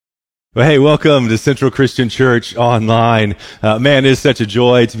Well, hey, welcome to Central Christian Church Online. Man, it is such a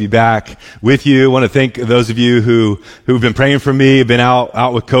joy to be back with you. I want to thank those of you who've been praying for me. I've been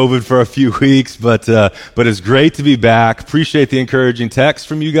out with COVID for a few weeks, but it's great to be back. Appreciate the encouraging texts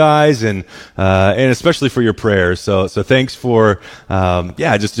from you guys and especially for your prayers. So thanks for,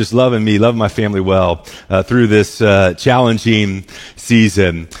 just loving me, loving my family well, through this, challenging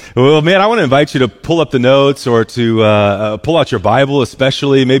season. Well, man, I want to invite you to pull up the notes or to, pull out your Bible,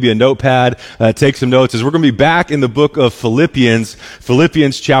 especially maybe a notepad. Take some notes as we're going to be back in the book of Philippians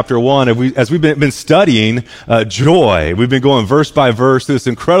chapter 1. As we've been studying joy. We've been going verse by verse through this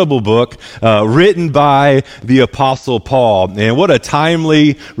incredible book written by the Apostle Paul. And what a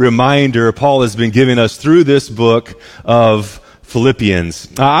timely reminder Paul has been giving us through this book of Philippians.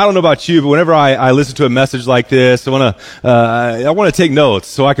 I don't know about you, but whenever I listen to a message like this, I want to take notes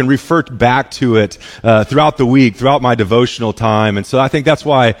so I can refer back to it throughout the week, throughout my devotional time. And so I think that's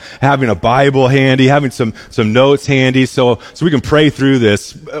why having a Bible handy, having some notes handy, so we can pray through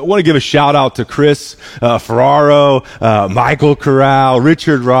this. I want to give a shout out to Chris Ferraro, Michael Corral,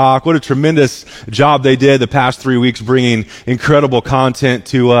 Richard Rock. What a tremendous job they did the past 3 weeks, bringing incredible content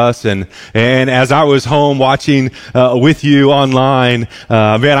to us. And as I was home watching with you online.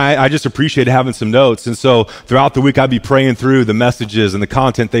 I just appreciate having some notes. And so throughout the week, I'd be praying through the messages and the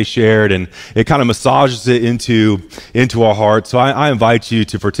content they shared, and it kind of massages it into our hearts. So I invite you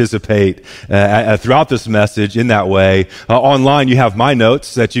to participate throughout this message in that way. Online, you have my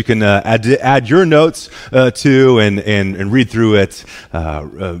notes that you can add your notes to and read through it,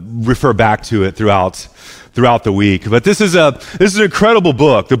 refer back to it throughout the week. But this is an incredible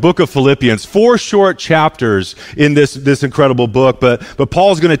book, the book of Philippians. 4 short chapters in this incredible book, but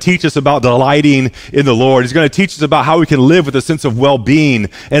Paul's going to teach us about delighting in the Lord. He's going to teach us about how we can live with a sense of well-being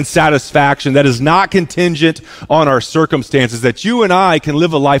and satisfaction that is not contingent on our circumstances, that you and I can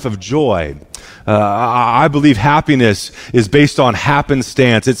live a life of joy. I believe happiness is based on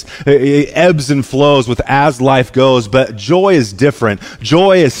happenstance. It ebbs and flows with as life goes, but joy is different.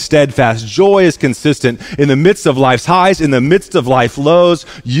 Joy is steadfast. Joy is consistent. In the midst of life's highs, in the midst of life's lows,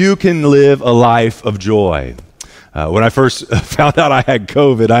 you can live a life of joy. When I first found out I had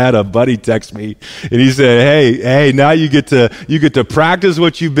COVID, I had a buddy text me and he said, hey, now you get to practice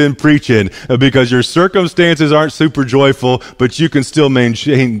what you've been preaching because your circumstances aren't super joyful, but you can still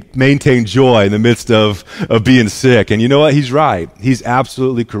maintain joy in the midst of being sick. And you know what? He's right. He's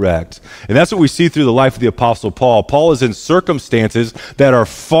absolutely correct. And that's what we see through the life of the Apostle Paul. Paul is in circumstances that are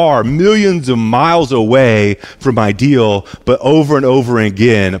far, millions of miles away from ideal, but over and over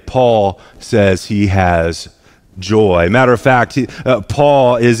again, Paul says he has joy. Matter of fact,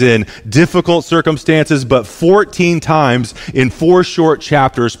 Paul is in difficult circumstances, but 14 times in 4 short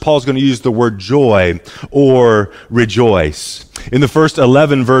chapters, Paul's going to use the word joy or rejoice. In the first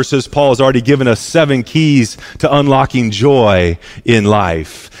 11 verses, Paul has already given us 7 keys to unlocking joy in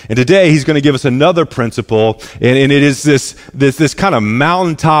life. And today he's going to give us another principle, and it is this kind of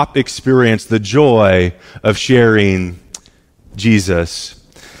mountaintop experience, the joy of sharing Jesus.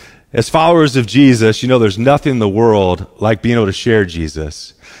 As followers of Jesus, you know there's nothing in the world like being able to share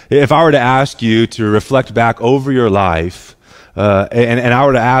Jesus. If I were to ask you to reflect back over your life, and I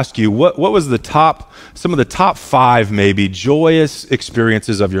were to ask you, what was some of the top 5 maybe joyous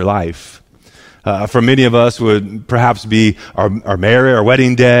experiences of your life? For many of us would perhaps be our marriage, our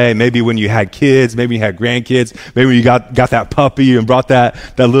wedding day, maybe when you had kids, maybe you had grandkids, maybe when you got that puppy and brought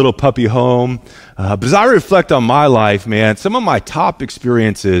that little puppy home. But as I reflect on my life, man, some of my top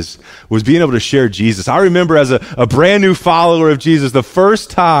experiences was being able to share Jesus. I remember as a brand new follower of Jesus, the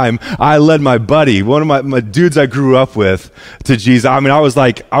first time I led my buddy, one of my dudes I grew up with, to Jesus. I mean, I was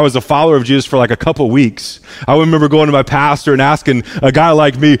a follower of Jesus for like a couple weeks. I remember going to my pastor and asking a guy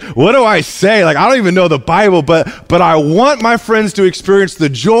like me, what do I say? Like, I don't even know the Bible, but I want my friends to experience the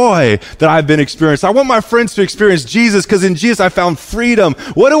joy that I've been experiencing. I want my friends to experience Jesus because in Jesus I found freedom.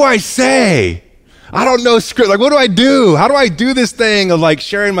 What do I say? I don't know script. Like, what do I do? How do I do this thing of like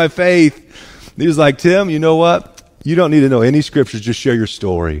sharing my faith? He was like, Tim, you know what? You don't need to know any scriptures. Just share your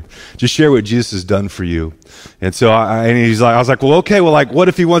story. Just share what Jesus has done for you. And so I was like, well, okay. Well, like, what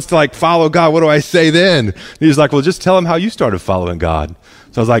if he wants to like follow God? What do I say then? And he was like, well, just tell him how you started following God.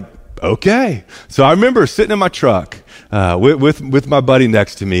 So I was like, okay. So I remember sitting in my truck with my buddy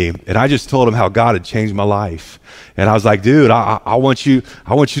next to me, and I just told him how God had changed my life. And I was like, dude, I want you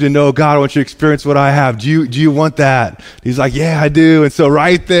to know God. I want you to experience what I have. Do you want that? He's like, yeah, I do. And so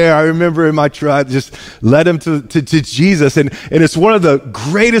right there, I remember in my truck, just led him to Jesus. And it's one of the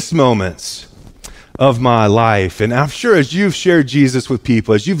greatest moments of my life. And I'm sure as you've shared Jesus with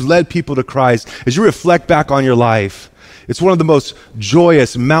people, as you've led people to Christ, as you reflect back on your life, It's one of the most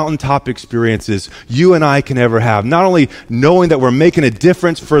joyous mountaintop experiences you and I can ever have. Not only knowing that we're making a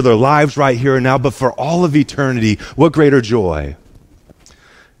difference for their lives right here and now, but for all of eternity. What greater joy?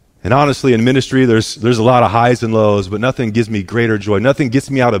 And honestly, in ministry, there's a lot of highs and lows, but nothing gives me greater joy. Nothing gets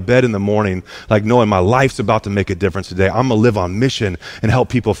me out of bed in the morning like knowing my life's about to make a difference today. I'm going to live on mission and help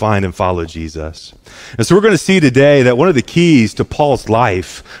people find and follow Jesus. And so we're going to see today that one of the keys to Paul's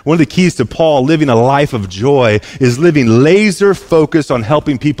life, one of the keys to Paul living a life of joy is living laser focused on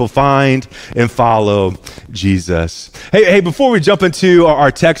helping people find and follow Jesus. Hey, before we jump into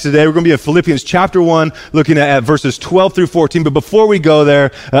our text today, we're going to be in Philippians chapter 1, looking at verses 12 through 14. But before we go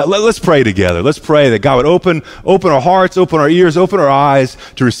there, let's pray together. Let's pray that God would open our hearts, open our ears, open our eyes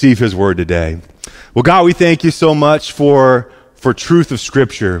to receive his word today. Well, God, we thank you so much for truth of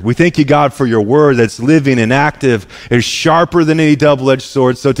Scripture. We thank you, God, for your word that's living and active and sharper than any double-edged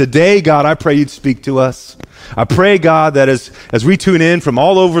sword. So today, God, I pray you'd speak to us. I pray, God, that as we tune in from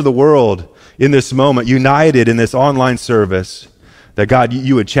all over the world in this moment, united in this online service, that, God,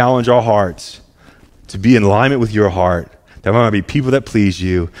 you would challenge our hearts to be in alignment with your heart, that we might be people that please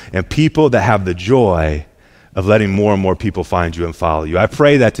you and people that have the joy of letting more and more people find you and follow you. I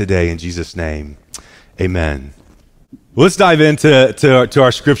pray that today in Jesus' name. Amen. Well, let's dive into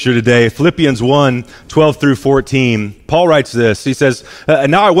our scripture today. Philippians 1, 12 through 14. Paul writes this. He says,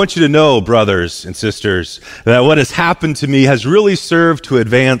 now I want you to know, brothers and sisters, that what has happened to me has really served to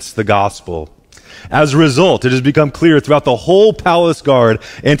advance the gospel. As a result, it has become clear throughout the whole palace guard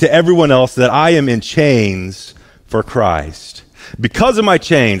and to everyone else that I am in chains for Christ. Because of my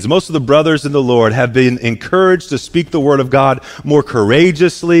chains, most of the brothers in the Lord have been encouraged to speak the word of God more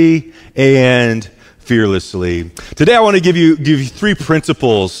courageously and fearlessly. Today I want to give you 3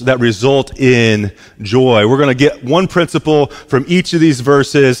 principles that result in joy. We're going to get one principle from each of these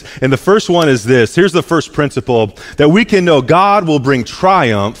verses, and the first one is this. Here's the first principle, that we can know God will bring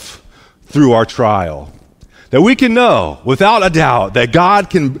triumph through our trial. That we can know without a doubt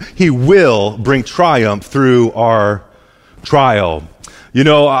that He will bring triumph through our trial. You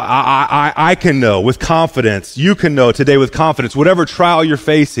know, I can know with confidence, you can know today with confidence, whatever trial you're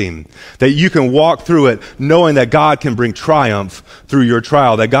facing, that you can walk through it knowing that God can bring triumph through your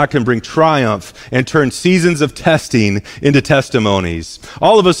trial, that God can bring triumph and turn seasons of testing into testimonies.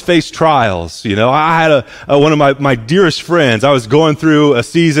 All of us face trials. You know, I had one of my dearest friends, I was going through a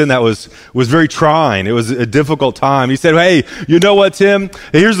season that was very trying. It was a difficult time. He said, hey, you know what, Tim?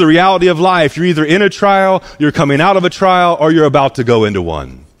 Here's the reality of life. You're either in a trial, you're coming out of a trial, or you're about to go into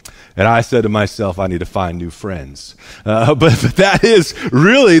one. And I said to myself, I need to find new friends. But that is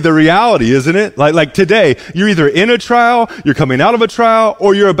really the reality, isn't it? Like today, you're either in a trial, you're coming out of a trial,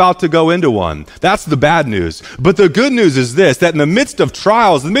 or you're about to go into one. That's the bad news. But the good news is this, that in the midst of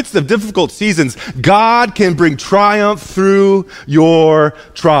trials, in the midst of difficult seasons, God can bring triumph through your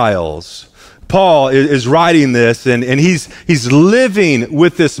trials. Paul is writing this, and he's living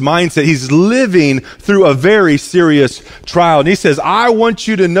with this mindset. He's living through a very serious trial. And he says, I want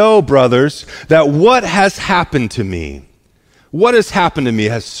you to know, brothers, that what has happened to me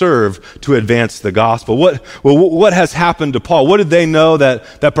has served to advance the gospel. What has happened to Paul? What did they know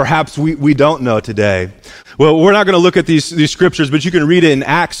that perhaps we don't know today? Well, we're not going to look at these scriptures, but you can read it in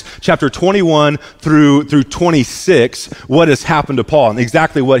Acts chapter 21 through 26, what has happened to Paul and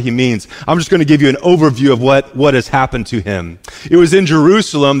exactly what he means. I'm just going to give you an overview of what has happened to him. It was in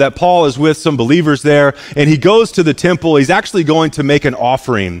Jerusalem that Paul is with some believers there, and he goes to the temple. He's actually going to make an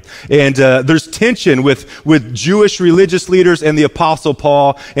offering. And there's tension with Jewish religious leaders and the apostle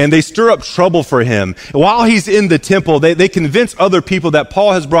Paul, and they stir up trouble for him. While he's in the temple, they convince other people that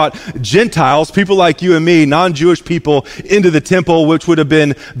Paul has brought Gentiles, people like you and me, non-Jewish people, into the temple, which would have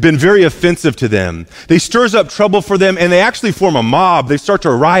been very offensive to them. They stirs up trouble for them, and they actually form a mob. They start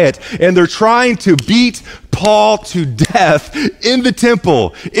to riot, and they're trying to beat Paul to death in the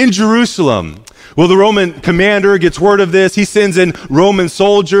temple in Jerusalem. Well, the Roman commander gets word of this. He sends in Roman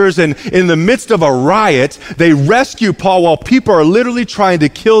soldiers, and in the midst of a riot, they rescue Paul while people are literally trying to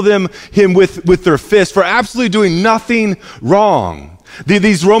kill him with their fists for absolutely doing nothing wrong.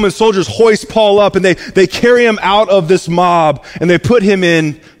 These Roman soldiers hoist Paul up, and they carry him out of this mob, and they put him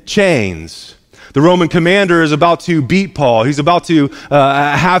in chains. The Roman commander is about to beat Paul. He's about to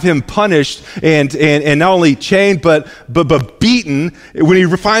have him punished and not only chained, but beaten when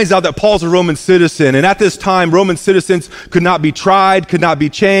he finds out that Paul's a Roman citizen. And at this time, Roman citizens could not be tried, could not be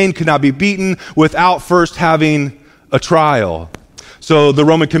chained, could not be beaten without first having a trial. So the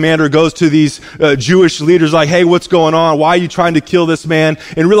Roman commander goes to these Jewish leaders like, hey, what's going on? Why are you trying to kill this man?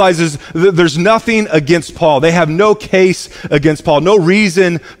 And realizes that there's nothing against Paul. They have no case against Paul, no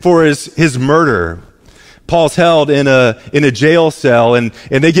reason for his murder. Paul's held in a jail cell, and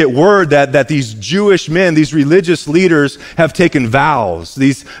they get word that these Jewish men, these religious leaders, have taken vows.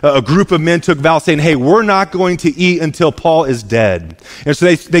 A group of men took vows saying, hey, we're not going to eat until Paul is dead. And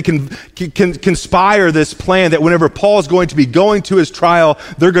so they can conspire this plan that whenever Paul's going to be going to his trial,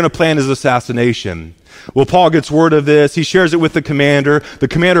 they're going to plan his assassination. Well, Paul gets word of this. He shares it with the commander. The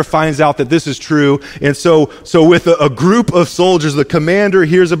commander finds out that this is true. And so with a group of soldiers, the commander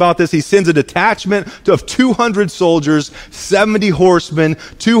hears about this. He sends a detachment of 200 soldiers, 70 horsemen,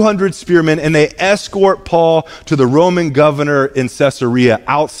 200 spearmen, and they escort Paul to the Roman governor in Caesarea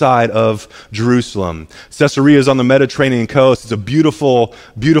outside of Jerusalem. Caesarea is on the Mediterranean coast. It's a beautiful,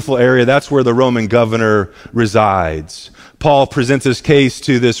 beautiful area. That's where the Roman governor resides. Paul presents his case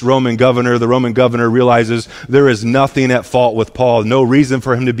to this Roman governor. The Roman governor realizes there is nothing at fault with Paul, no reason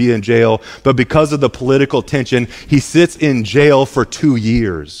for him to be in jail. But because of the political tension, he sits in jail for 2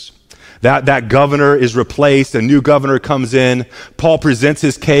 years. That governor is replaced. A new governor comes in. Paul presents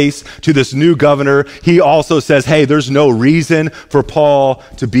his case to this new governor. He also says, hey, there's no reason for Paul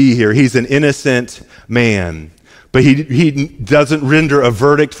to be here. He's an innocent man. But he doesn't render a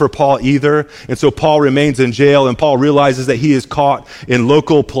verdict for Paul either. And so Paul remains in jail, and Paul realizes that he is caught in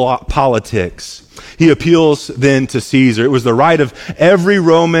local politics. He appeals then to Caesar. It was the right of every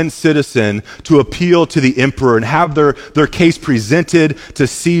Roman citizen to appeal to the emperor and have their case presented to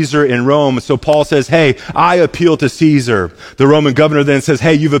Caesar in Rome. So Paul says, hey, I appeal to Caesar. The Roman governor then says,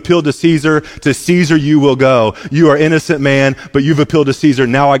 hey, you've appealed to Caesar you will go. You are innocent man, but you've appealed to Caesar.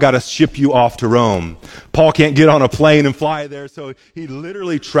 Now I got to ship you off to Rome. Paul can't get on a plane and fly there, so he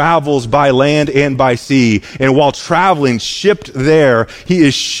literally travels by land and by sea. And while traveling, shipped there, he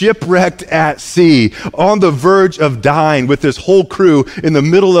is shipwrecked at sea, on the verge of dying with this whole crew in the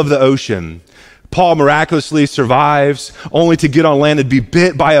middle of the ocean. Paul miraculously survives, only to get on land and be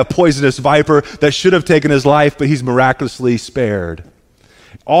bit by a poisonous viper that should have taken his life, but he's miraculously spared.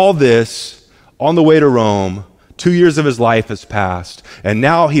 All this on the way to Rome. 2 years of his life has passed, and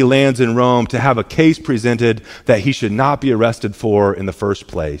now he lands in Rome to have a case presented that he should not be arrested for in the first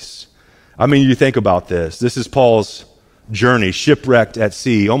place. I mean, you think about this. This is Paul's journey, shipwrecked at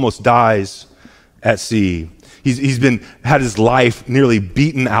sea, almost dies at sea. He's had his life nearly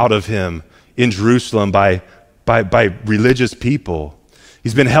beaten out of him in Jerusalem by religious people.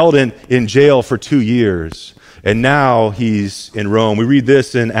 He's been held in jail for 2 years. And now he's in Rome. We read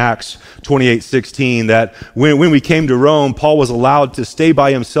this in Acts 28:16, that when we came to Rome, Paul was allowed to stay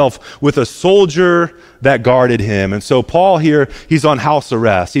by himself with a soldier that guarded him. And so Paul here, he's on house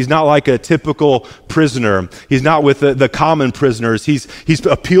arrest. He's not like a typical prisoner. He's not with the common prisoners. He's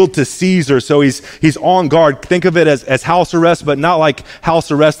appealed to Caesar, so he's on guard. Think of it as house arrest, but not like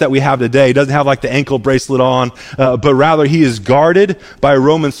house arrest that we have today. He doesn't have like the ankle bracelet on, but rather he is guarded by a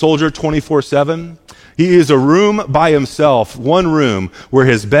Roman soldier 24/7. He is a room by himself, one room where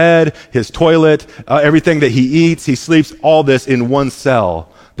his bed, his toilet, everything that he eats, he sleeps, all this in one cell.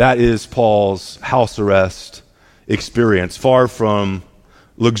 That is Paul's house arrest experience, far from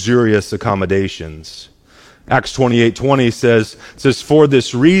luxurious accommodations. Acts 28:20 says, for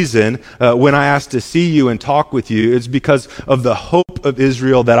this reason, when I asked to see you and talk with you, it's because of the hope of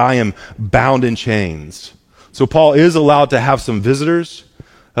Israel that I am bound in chains. So Paul is allowed to have some visitors,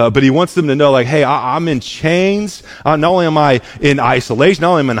 but he wants them to know, like, hey, I'm in chains. Not only am I in isolation,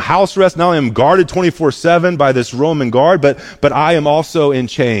 not only am I in house arrest, not only am I guarded 24/7 by this Roman guard, but I am also in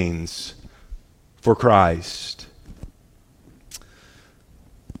chains for Christ.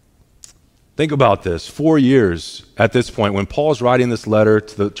 Think about this. 4 years at this point, when Paul's writing this letter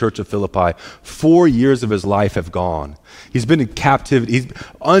to the church of Philippi, 4 years of his life have gone. He's been in captivity. He's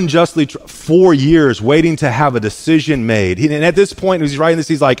unjustly 4 years waiting to have a decision made. And at this point, as he's writing this,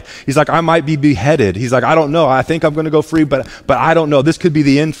 he's like, I might be beheaded. He's like, I don't know. I think I'm going to go free, but I don't know. This could be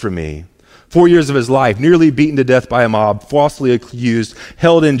the end for me. 4 years of his life, nearly beaten to death by a mob, falsely accused,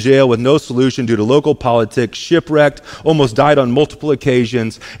 held in jail with no solution due to local politics, shipwrecked, almost died on multiple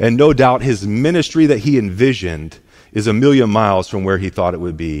occasions, and no doubt his ministry that he envisioned is a million miles from where he thought it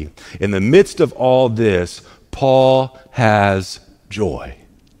would be. In the midst of all this, Paul has joy.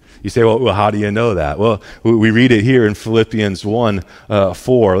 You say, well, how do you know that? Well, we read it here in Philippians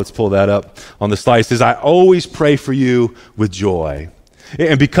 1:4. Let's pull that up on the slide. It says, I always pray for you with joy.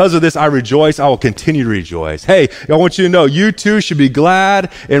 And because of this, I rejoice. I will continue to rejoice. Hey, I want you to know, you too should be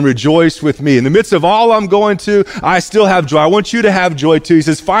glad and rejoice with me. In the midst of all I'm going to, I still have joy. I want you to have joy too. He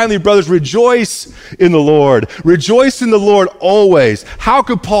says, finally, brothers, rejoice in the Lord. Rejoice in the Lord always. How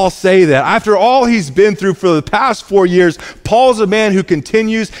could Paul say that? After all he's been through for the past 4 years, Paul's a man who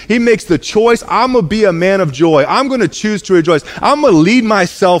continues. He makes the choice. I'm going to be a man of joy. I'm going to choose to rejoice. I'm going to lead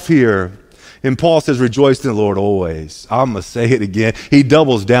myself here. And Paul says, rejoice in the Lord always. I'm going to say it again. He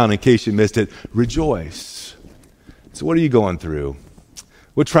doubles down in case you missed it. Rejoice. So what are you going through?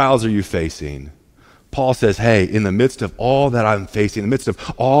 What trials are you facing? Paul says, hey, in the midst of all that I'm facing, in the midst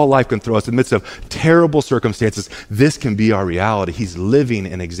of all life can throw us, in the midst of terrible circumstances, this can be our reality. He's living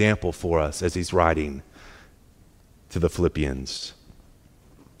an example for us as he's writing to the Philippians.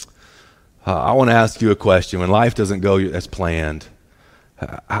 I want to ask you a question. When life doesn't go as planned,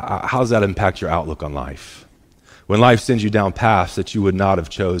 how does that impact your outlook on life? When life sends you down paths that you would not have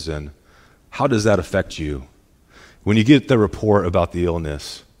chosen, how does that affect you? When you get the report about the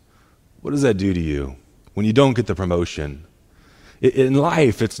illness, what does that do to you? When you don't get the promotion? In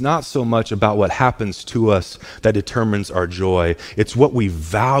life, it's not so much about what happens to us that determines our joy. It's what we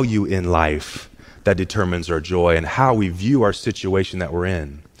value in life that determines our joy and how we view our situation that we're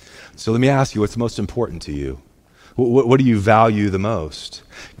in. So let me ask you, what's most important to you? What do you value the most?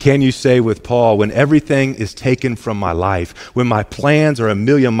 Can you say with Paul, when everything is taken from my life, when my plans are a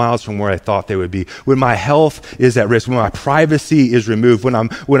million miles from where I thought they would be, when my health is at risk, when my privacy is removed, when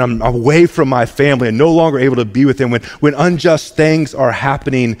I'm away from my family and no longer able to be with them, when unjust things are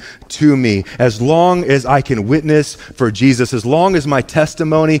happening to me, as long as I can witness for Jesus, as long as my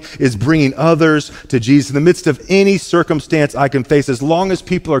testimony is bringing others to Jesus, in the midst of any circumstance I can face, as long as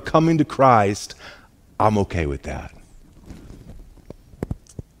people are coming to Christ, I'm okay with that.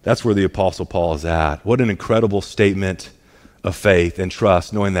 That's where the Apostle Paul is at. What an incredible statement of faith and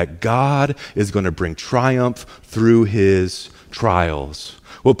trust, knowing that God is going to bring triumph through his trials.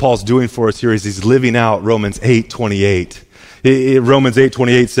 What Paul's doing for us here is he's living out Romans 8:28. Romans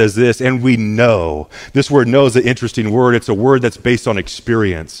 8:28 says this, and we know. This word know is an interesting word. It's a word that's based on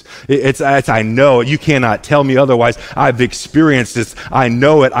experience. It's I know it. You cannot tell me otherwise. I've experienced this. I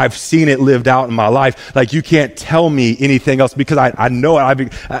know it. I've seen it lived out in my life. Like you can't tell me anything else because I know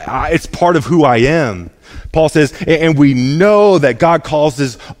it. It's part of who I am. Paul says, and we know that God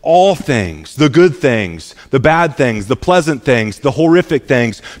causes all things, the good things, the bad things, the pleasant things, the horrific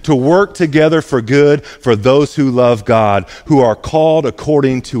things, to work together for good for those who love God, who are called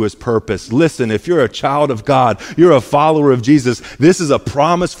according to his purpose. Listen, if you're a child of God, you're a follower of Jesus, this is a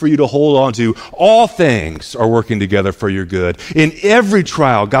promise for you to hold on to. All things are working together for your good. In every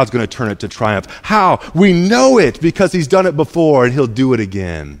trial, God's going to turn it to triumph. How? We know it because he's done it before and he'll do it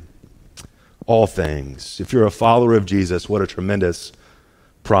again. All things. If you're a follower of Jesus, what a tremendous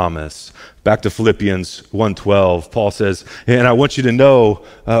promise. Back to Philippians 1:12, Paul says, and I want you to know,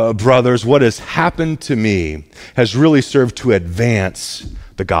 brothers, what has happened to me has really served to advance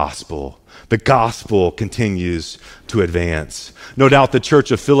the gospel. The gospel continues to advance. No doubt the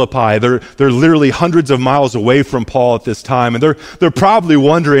church of Philippi, they're literally hundreds of miles away from Paul at this time, and they're probably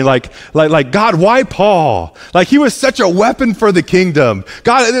wondering, like God, why Paul? Like he was such a weapon for the kingdom.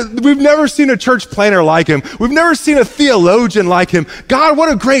 God, we've never seen a church planner like him. We've never seen a theologian like him. God,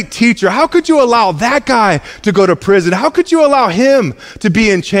 what a great teacher. How could you allow that guy to go to prison? How could you allow him to be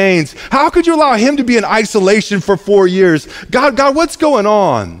in chains? How could you allow him to be in isolation for 4 years? God, what's going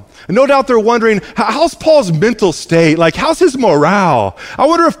on? And no doubt they're wondering, how's Paul's mental state? Like, how's his morale? I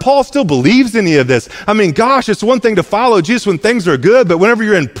wonder if Paul still believes any of this. I mean, gosh, it's one thing to follow Jesus when things are good, but whenever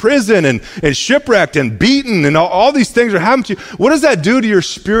you're in prison and shipwrecked and beaten and all these things are happening to you, what does that do to your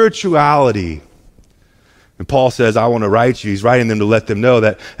spirituality? And Paul says, I want to write you. He's writing them to let them know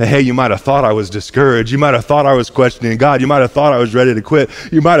that, hey, you might have thought I was discouraged. You might have thought I was questioning God. You might have thought I was ready to quit.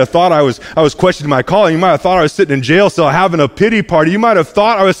 You might have thought I was questioning my calling. You might have thought I was sitting in jail cell having a pity party. You might have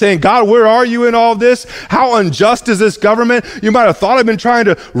thought I was saying, God, where are you in all this? How unjust is this government? You might have thought I've been trying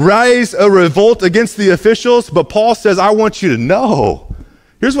to raise a revolt against the officials. But Paul says, I want you to know.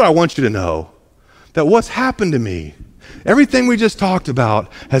 Here's what I want you to know. That what's happened to me, everything we just talked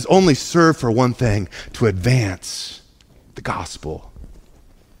about has only served for one thing, to advance the gospel.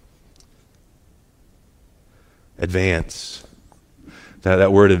 Advance.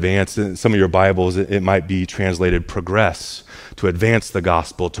 That word advance, in some of your Bibles, it might be translated progress. To advance the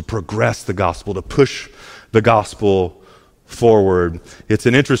gospel, to progress the gospel, to push the gospel forward. It's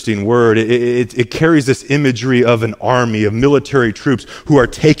an interesting word. It carries this imagery of an army of military troops who are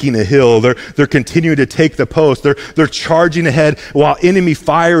taking a hill. They're continuing to take the post. They're charging ahead while enemy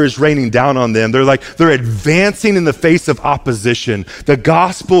fire is raining down on them. They're advancing in the face of opposition. The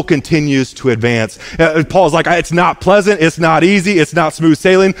gospel continues to advance. Paul's like, it's not pleasant, it's not easy, it's not smooth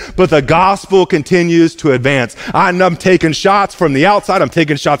sailing, but the gospel continues to advance. I'm taking shots from the outside, I'm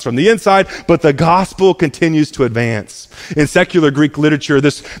taking shots from the inside, but the gospel continues to advance. In secular Greek literature,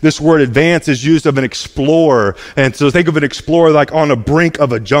 this word advance is used of an explorer. And so think of an explorer like on a brink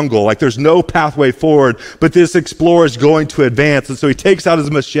of a jungle, like there's no pathway forward, but this explorer is going to advance. And so he takes out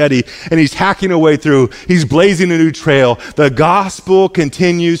his machete and he's hacking away through, he's blazing a new trail. The gospel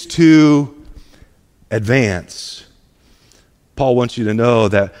continues to advance. Paul wants you to know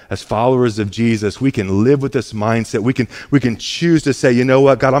that as followers of Jesus, we can live with this mindset. We can choose to say, you know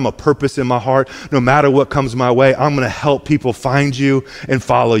what, God, I'm a purpose in my heart. No matter what comes my way, I'm going to help people find you and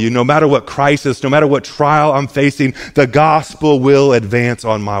follow you. No matter what crisis, no matter what trial I'm facing, the gospel will advance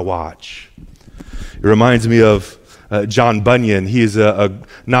on my watch. It reminds me of John Bunyan. He's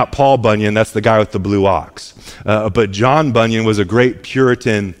not Paul Bunyan, that's the guy with the blue ox. But John Bunyan was a great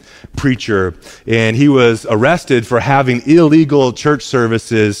Puritan preacher, and he was arrested for having illegal church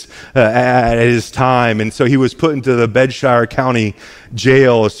services at his time, and so he was put into the Bedfordshire County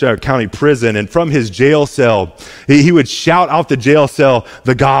jail, county prison, and from his jail cell, he would shout out the jail cell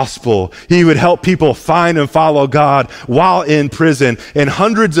the gospel. He would help people find and follow God while in prison, and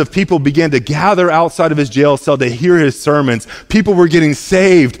hundreds of people began to gather outside of his jail cell to hear his sermons. People were getting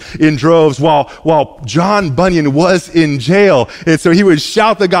saved in droves while John Bunyan was in jail, and so he would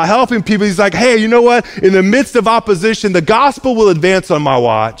shout the God, helping people. He's like, hey, you know what? In the midst of opposition, the gospel will advance on my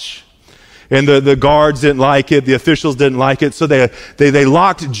watch. And the guards didn't like it, the officials didn't like it, so they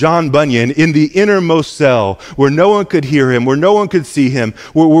locked John Bunyan in the innermost cell where no one could hear him, where no one could see him,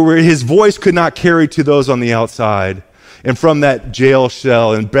 where his voice could not carry to those on the outside. And from that jail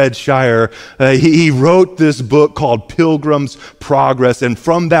cell in Bedfordshire, he wrote this book called Pilgrim's Progress. And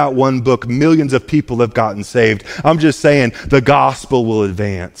from that one book, millions of people have gotten saved. I'm just saying, the gospel will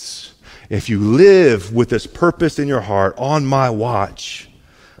advance. If you live with this purpose in your heart, on my watch,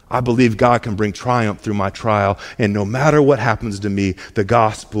 I believe God can bring triumph through my trial. And no matter what happens to me, the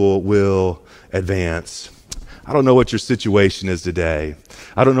gospel will advance. I don't know what your situation is today.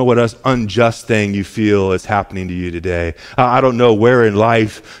 I don't know what unjust thing you feel is happening to you today. I don't know where in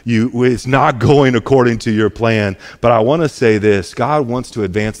life it's not going according to your plan. But I want to say this: God wants to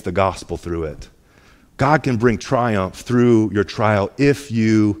advance the gospel through it. God can bring triumph through your trial if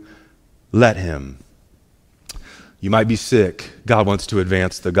you let him. You might be sick. God wants to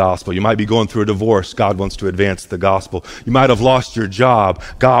advance the gospel. You might be going through a divorce. God wants to advance the gospel. You might have lost your job.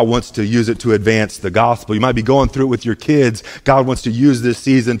 God wants to use it to advance the gospel. You might be going through it with your kids. God wants to use this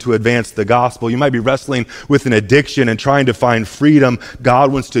season to advance the gospel. You might be wrestling with an addiction and trying to find freedom.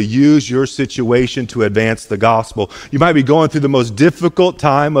 God wants to use your situation to advance the gospel. You might be going through the most difficult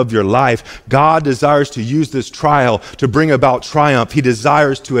time of your life. God desires to use this trial to bring about triumph. He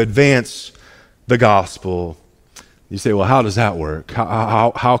desires to advance the gospel. You say, well, how does that work?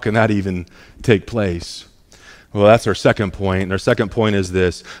 How can that even take place? Well, that's our second point. And our second point is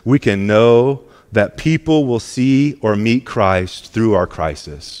this: we can know that people will see or meet Christ through our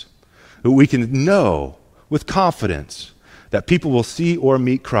crisis. We can know with confidence that people will see or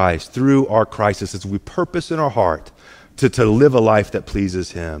meet Christ through our crisis as we purpose in our heart to live a life that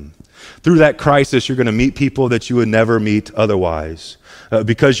pleases him. Through that crisis, you're going to meet people that you would never meet otherwise.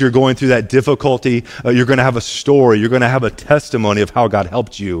 Because you're going through that difficulty, you're going to have a story. You're going to have a testimony of how God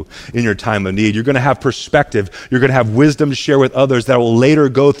helped you in your time of need. You're going to have perspective. You're going to have wisdom to share with others that will later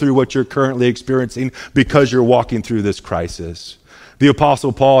go through what you're currently experiencing because you're walking through this crisis. The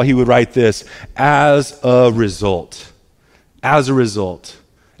Apostle Paul, he would write this: as a result of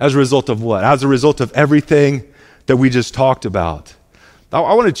what? As a result of everything that we just talked about.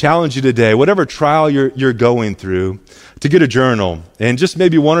 I want to challenge you today, whatever trial you're going through, to get a journal and just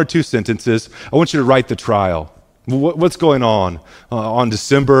maybe one or two sentences. I want you to write the trial. What's going on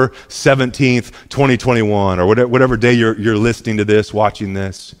December 17th, 2021, or whatever day you're listening to this, watching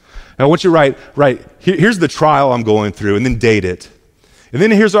this. And I want you to write, here's the trial I'm going through, and then date it. And then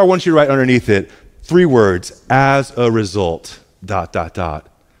here's what I want you to write underneath it: 3 words: as a result, ...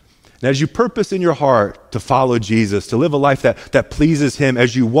 And as you purpose in your heart to follow Jesus, to live a life that pleases him,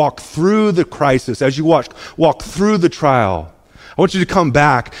 as you walk through the crisis, as you walk through the trial, I want you to come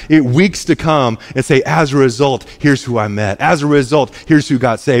back in weeks to come and say, as a result, here's who I met. As a result, here's who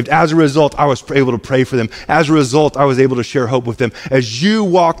got saved. As a result, I was able to pray for them. As a result, I was able to share hope with them. As you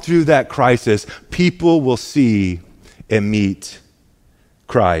walk through that crisis, people will see and meet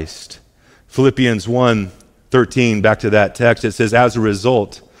Christ. Philippians 1:13, back to that text, it says, as a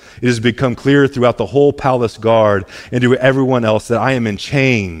result, it has become clear throughout the whole palace guard and to everyone else that I am in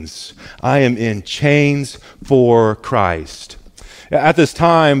chains. I am in chains for Christ. At this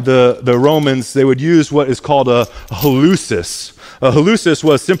time, the Romans, they would use what is called a halusis. A halusis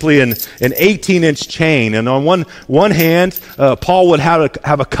was simply an 18-inch chain. And on one hand, Paul would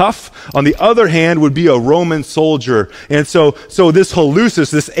have a cuff. On the other hand would be a Roman soldier. And so this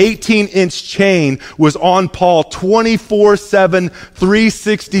halusis, this 18-inch chain, was on Paul 24/7,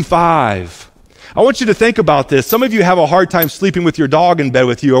 365. I want you to think about this. Some of you have a hard time sleeping with your dog in bed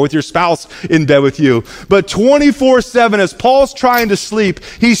with you or with your spouse in bed with you. But 24/7, as Paul's trying to sleep,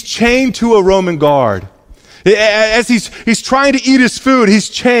 he's chained to a Roman guard. As he's trying to eat his food, he's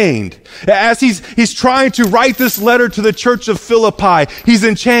chained. As he's trying to write this letter to the church of Philippi, he's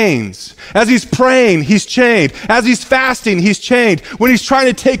in chains. As he's praying, he's chained. As he's fasting, he's chained. When he's trying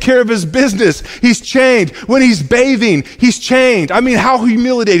to take care of his business, he's chained. When he's bathing, he's chained. I mean, how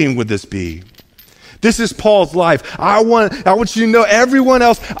humiliating would this be? This is Paul's life. I want you to know, everyone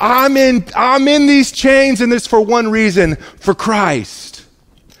else, I'm in these chains, and this for one reason, for Christ.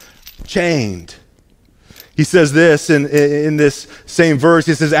 Chained. He says this in this same verse.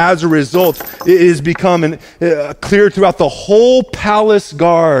 He says, as a result, it has become clear throughout the whole palace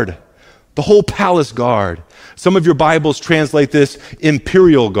guard. The whole palace guard. Some of your Bibles translate this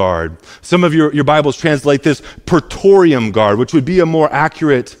imperial guard. Some of your Bibles translate this praetorium guard, which would be a more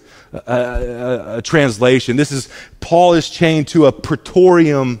accurate a translation. Paul is chained to a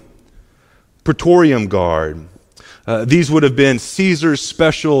praetorium guard. These would have been Caesar's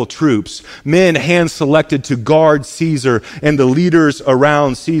special troops, men hand-selected to guard Caesar and the leaders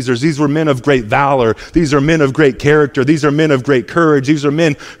around Caesar. These were men of great valor. These are men of great character. These are men of great courage. These are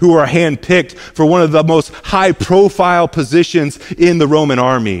men who are hand-picked for one of the most high-profile positions in the Roman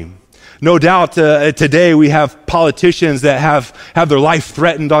army. No doubt today we have politicians that have their life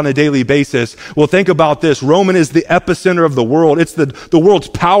threatened on a daily basis. Well, think about this. Rome is the epicenter of the world. It's the world's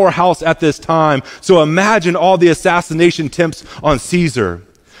powerhouse at this time. So imagine all the assassination attempts on Caesar.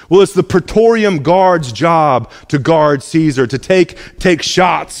 Well, it's the Praetorium Guard's job to guard Caesar, to take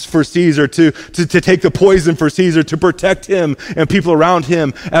shots for Caesar, to take the poison for Caesar, to protect him and people around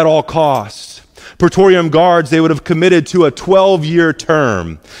him at all costs. Praetorium Guards, they would have committed to a 12-year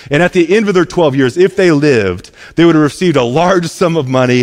term. And at the end of their 12 years, if they lived, they would have received a large sum of money